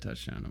threw that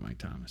touchdown to Mike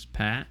Thomas?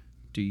 Pat,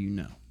 do you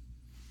know?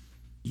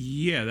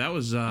 Yeah, that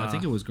was... I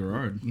think it was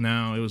Gerard.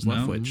 No, it was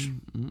Leftwich.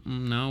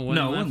 No, it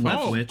wasn't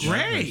Leftwich.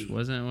 Gray.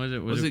 Was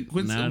it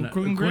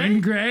Quinn Gray?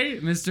 Quinn Gray?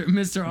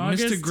 Mr.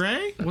 August? Mr.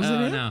 Gray? Was it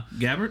him? No.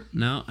 Gabbert?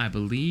 No, I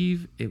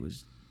believe it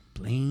was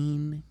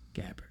Blaine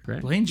Gabbert,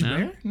 correct? Blaine No?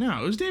 Jabbert?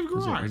 No, it was David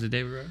Garrard. Was it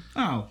David Garrard?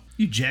 Oh,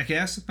 you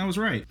jackass. I was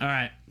right. All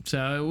right,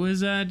 so it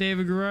was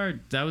David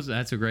Garrard.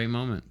 That's a great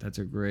moment. That's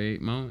a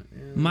great moment.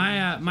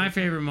 My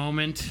favorite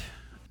moment,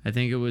 I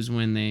think it was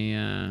when they,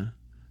 I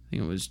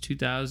think it was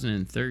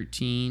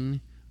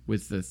 2013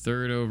 with the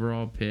 3rd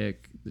overall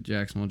pick, the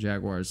Jacksonville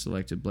Jaguars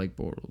selected Blake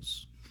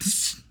Bortles.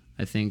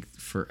 I think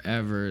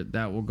forever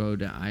that will go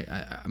down.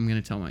 I'm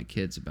gonna tell my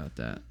kids about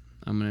that.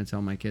 I'm gonna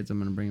tell my kids. I'm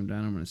gonna bring them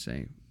down. I'm gonna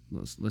say,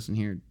 listen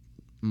here,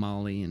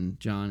 Molly and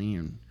Johnny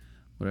and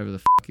whatever the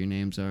fuck your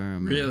names are.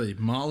 Really?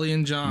 Molly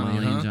and Johnny,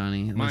 Molly and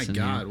Johnny. My Listen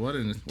God, here. what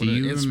an Do you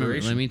remember?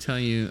 inspiration. Let me tell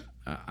you,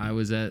 I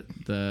was at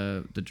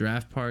the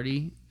draft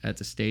party at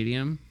the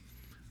stadium,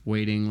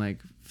 waiting like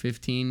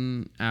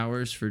 15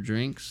 hours for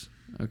drinks.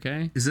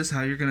 Okay. Is this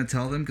how you're going to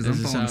tell them? Because I'm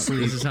falling asleep.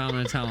 This is how I'm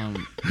gonna tell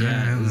them.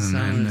 Yeah. This is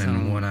how I'm gonna tell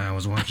them. When I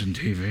was watching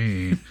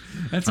TV,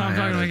 That's how I'm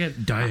talking like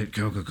it. Diet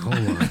Coca-Cola.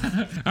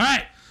 All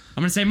right.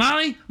 I'm gonna say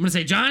Molly. I'm gonna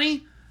say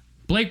Johnny.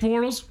 Blake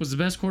Bortles was the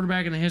best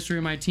quarterback in the history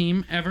of my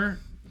team ever,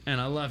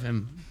 and I love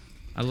him.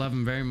 I love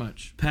him very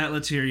much. Pat,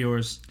 let's hear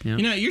yours. Yeah.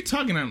 You know, you're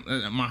tugging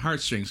on my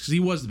heartstrings because he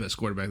was the best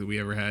quarterback that we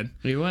ever had.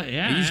 He was,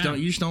 yeah.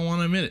 You just don't want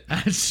to admit it.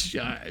 That's,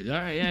 all right,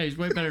 yeah, he's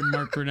way better than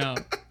Mark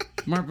Brunell.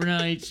 Mark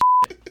Brunell eats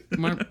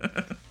Mark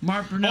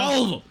Brunell.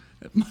 All of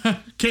them.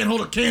 Can't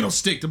hold a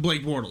candlestick to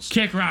Blake Bortles.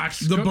 Kick rocks.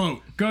 The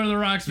boat. Go to the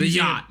rocks. The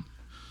museum. yacht.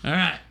 All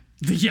right.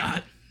 The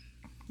yacht.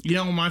 You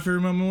know what my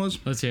favorite moment was?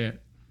 Let's hear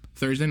it.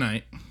 Thursday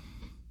night.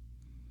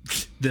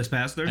 This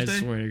past Thursday? I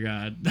swear to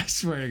God. I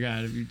swear to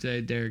God, if you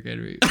say Derrick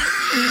Henry.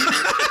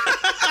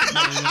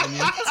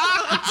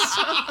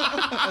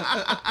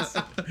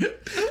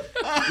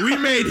 We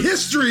made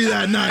history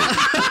that night.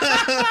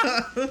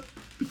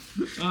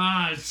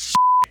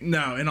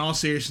 No, in all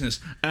seriousness,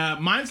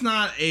 mine's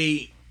not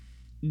a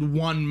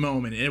one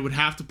moment. It would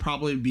have to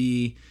probably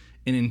be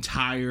an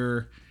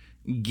entire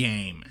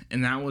game,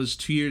 and that was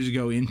 2 years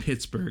ago in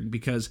Pittsburgh,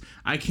 because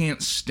I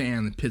can't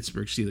stand the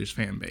Pittsburgh Steelers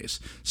fan base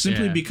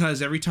simply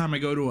because every time I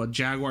go to a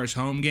Jaguars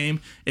home game,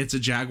 it's a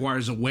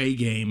Jaguars away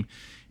game,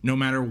 no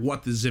matter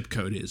what the zip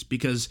code is,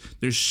 because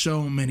there's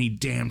so many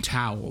damn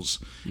towels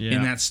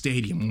in that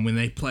stadium when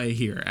they play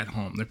here at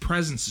home. Their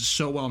presence is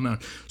so well known.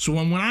 So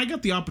when I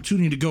got the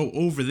opportunity to go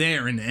over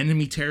there in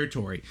enemy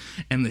territory,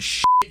 and the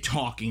shit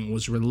talking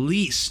was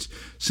released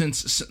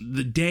since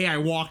the day I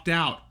walked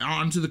out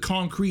onto the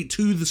concrete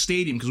to the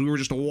stadium, because we were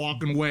just a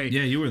walking away.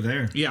 Yeah, you were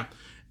there. Yeah.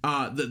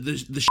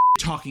 The shit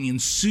talking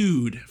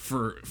ensued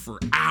for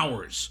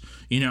hours,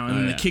 you know, and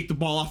then they kicked the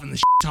ball off and the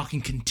shit talking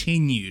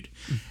continued.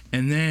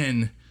 And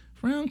then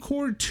around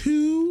quarter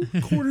 2,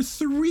 quarter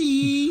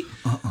 3,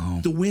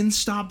 the wind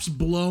stops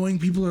blowing.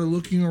 People are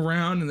looking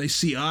around and they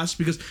see us,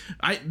 because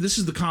this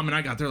is the comment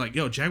I got. They're like,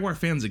 "Yo, Jaguar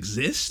fans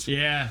exist?"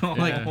 Yeah.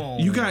 Like,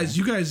 you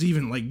guys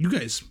even, like, you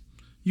guys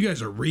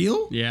are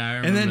real? Yeah, I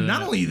remember And then that.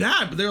 not only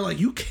that, but they're like,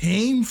 you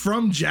came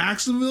from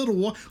Jacksonville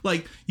to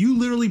like, you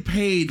literally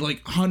paid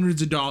like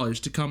hundreds of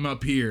dollars to come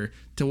up here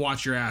to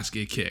watch your ass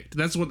get kicked.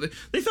 That's what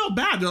they felt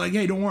bad. They're like,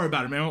 "Hey, don't worry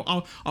about it, man.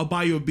 I'll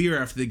buy you a beer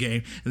after the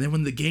game." And then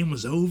when the game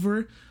was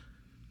over,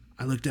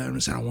 I looked at him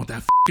and said, "I want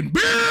that fucking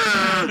beer."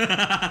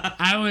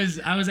 I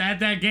was at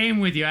that game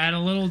with you. I had a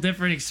little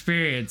different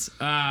experience.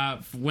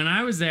 When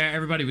I was there,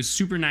 everybody was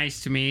super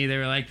nice to me. They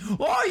were like,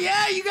 "Oh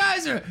yeah, you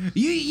guys are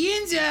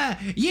Yin's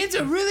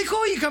are really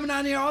cool. You coming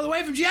down here all the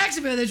way from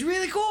Jacksonville? That's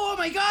really cool. Oh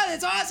my God,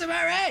 that's awesome.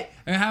 All right."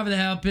 Or how the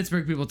hell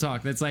Pittsburgh people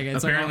talk? That's like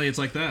Apparently it's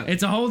like that.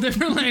 It's a whole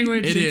different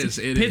language. It It's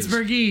is.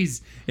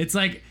 Pittsburghese. It's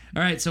like,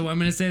 all right, so I'm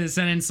going to say the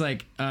sentence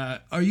like,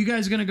 are you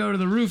guys going to go to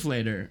the roof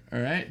later? All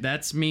right,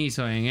 that's me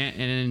saying it.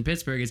 And in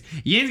Pittsburgh, it's,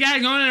 "Yin's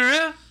guys going to the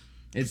roof?"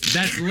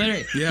 That's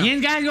literally,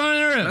 "Yin's guys going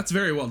to the roof." That's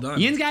very well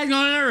done. Yin's guys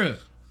going to the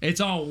roof. It's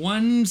all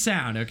one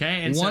sound,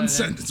 okay? And One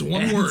sentence,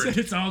 one word.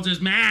 It's all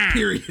just, man.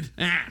 Period.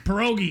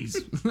 Pierogies.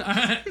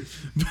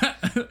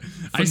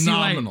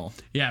 Phenomenal.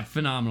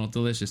 Phenomenal.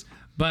 Delicious.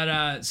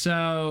 But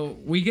so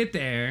we get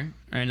there,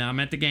 and I'm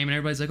at the game, and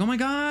everybody's like, "Oh my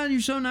God,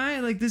 you're so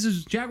nice. Like, this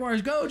is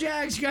Jaguars. Go,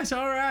 Jags. You guys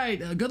all right.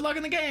 Good luck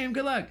in the game.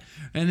 Good luck."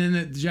 And then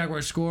the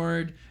Jaguars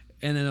scored,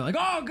 and then they're like,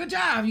 "Oh, good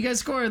job. You guys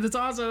scored. That's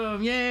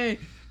awesome. Yay."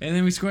 And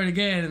then we scored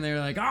again, and they were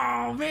like,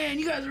 "Oh, man,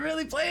 you guys are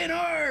really playing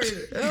hard.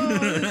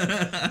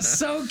 Oh,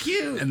 so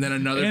cute." And then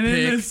another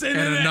pick,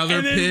 and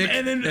another pick,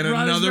 and another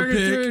Roethlisberger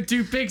pick.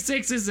 threw 2 pick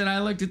sixes, and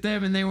I looked at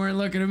them, and they weren't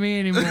looking at me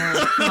anymore.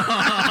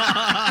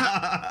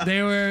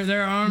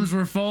 Their arms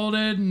were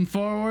folded and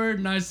forward,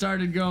 and I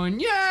started going,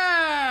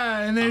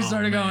 "Yeah!" And they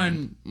started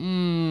going,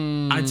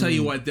 I tell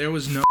you what, there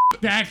was no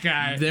 "That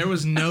guy." There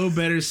was no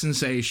better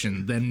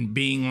sensation than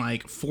being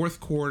like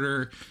fourth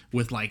quarter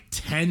with like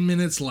 10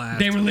 minutes left.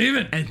 They were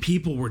leaving. And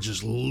people were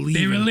just leaving,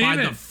 They were by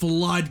leaving. the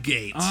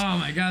floodgates. Oh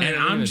my God. And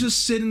I'm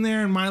just sitting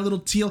there in my little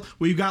teal.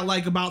 We've got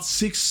like about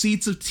 6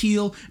 seats of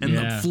teal, and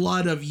the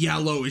flood of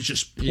yellow is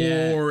just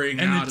pouring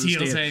And the out of the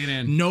teal's stadium.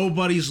 hanging in.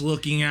 Nobody's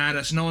looking at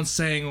us. No one's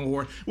saying a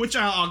word, which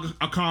I'll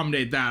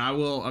accommodate that. I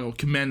will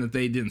commend that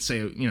they didn't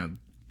say,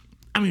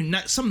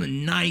 some of the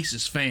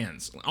nicest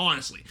fans,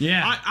 honestly.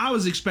 Yeah. I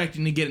was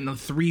expecting to get into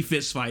 3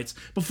 fist fights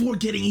before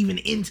getting even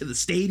into the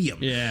stadium.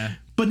 Yeah.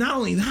 But not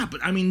only that,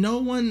 but no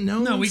one.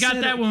 No, we got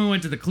that when we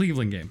went to the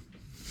Cleveland game.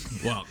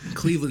 Well,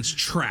 Cleveland's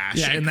trash,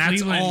 Yeah, and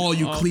that's Cleveland- all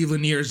you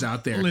Clevelanders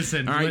out there.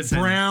 Listen, all right, listen.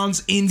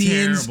 Browns,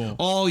 Indians, Terrible.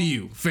 all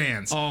you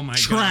fans. Oh my God.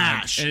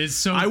 trash. It is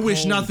so I wish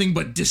cold. nothing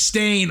but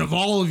disdain of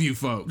all of you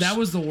folks. That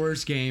was the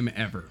worst game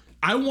ever.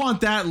 I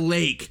want that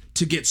lake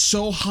to get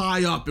so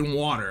high up in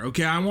water.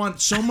 Okay, I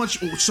want so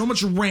much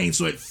rain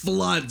so it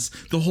floods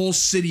the whole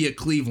city of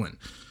Cleveland.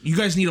 You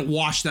guys need to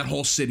wash that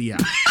whole city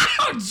out.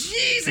 Oh,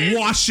 Jesus.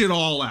 Wash it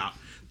all out.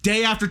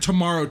 Day after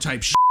tomorrow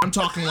type shit. I'm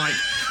talking like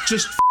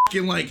just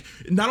fucking like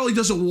not only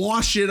does it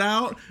wash it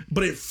out,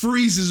 but it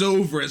freezes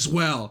over as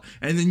well.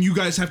 And then you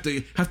guys have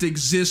to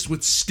exist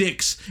with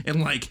sticks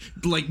and like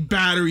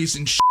batteries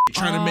and shit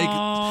trying to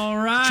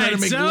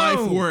make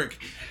life work.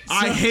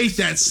 I hate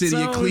that city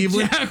of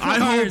Cleveland. Jaguars. I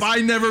hope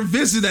I never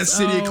visit that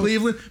city of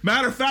Cleveland.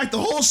 Matter of fact, the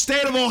whole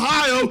state of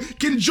Ohio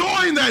can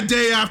join that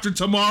day after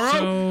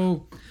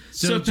tomorrow.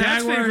 So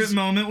Pat's favorite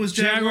moment was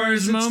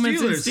Jaguars and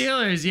moments Steelers. and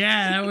Steelers.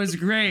 Yeah, that was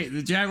great.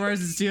 The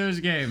Jaguars and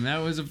Steelers game. That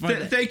was a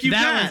fun. Thank you,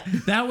 Pat.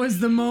 That was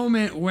the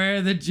moment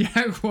where the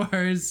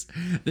Jaguars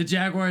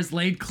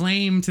laid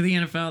claim to the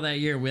NFL that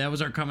year. That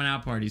was our coming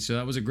out party. So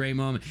that was a great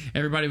moment.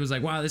 Everybody was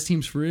like, "Wow, this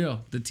team's for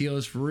real. The teal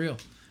is for real."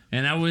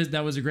 And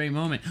that was a great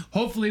moment.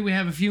 Hopefully, we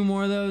have a few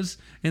more of those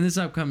in this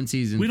upcoming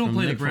season. We don't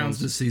play Nick the Browns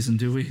Foles. this season,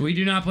 do we? We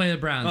do not play the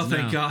Browns. Oh,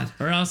 thank no. God.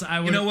 Or else I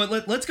would. You know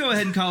what? Let's go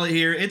ahead and call it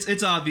here.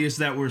 It's obvious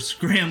that we're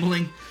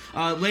scrambling.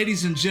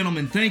 Ladies and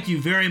gentlemen, thank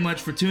you very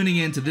much for tuning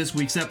in to this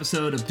week's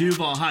episode of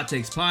Duval Hot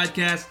Takes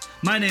Podcast.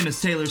 My name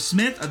is Taylor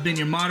Smith. I've been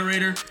your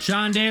moderator.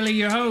 Sean Daly,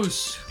 your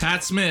host.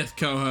 Pat Smith,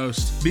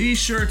 co-host. Be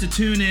sure to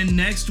tune in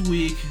next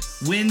week,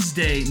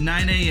 Wednesday,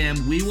 9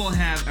 a.m. We will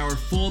have our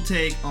full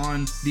take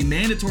on the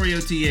mandatory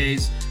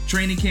OTAs.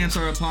 Training camps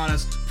are upon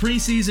us.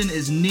 Preseason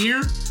is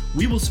near.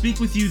 We will speak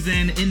with you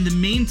then. In the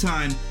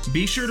meantime,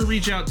 be sure to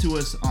reach out to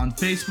us on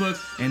Facebook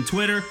and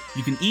Twitter.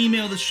 You can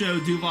email the show,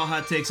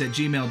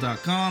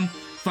 duvalhottakes@gmail.com.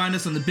 Find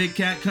us on the Big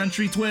Cat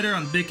Country Twitter,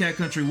 on the Big Cat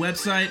Country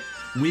website.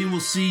 We will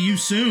see you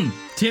soon.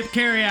 Tip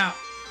carry out.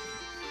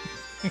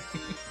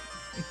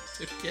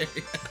 Okay.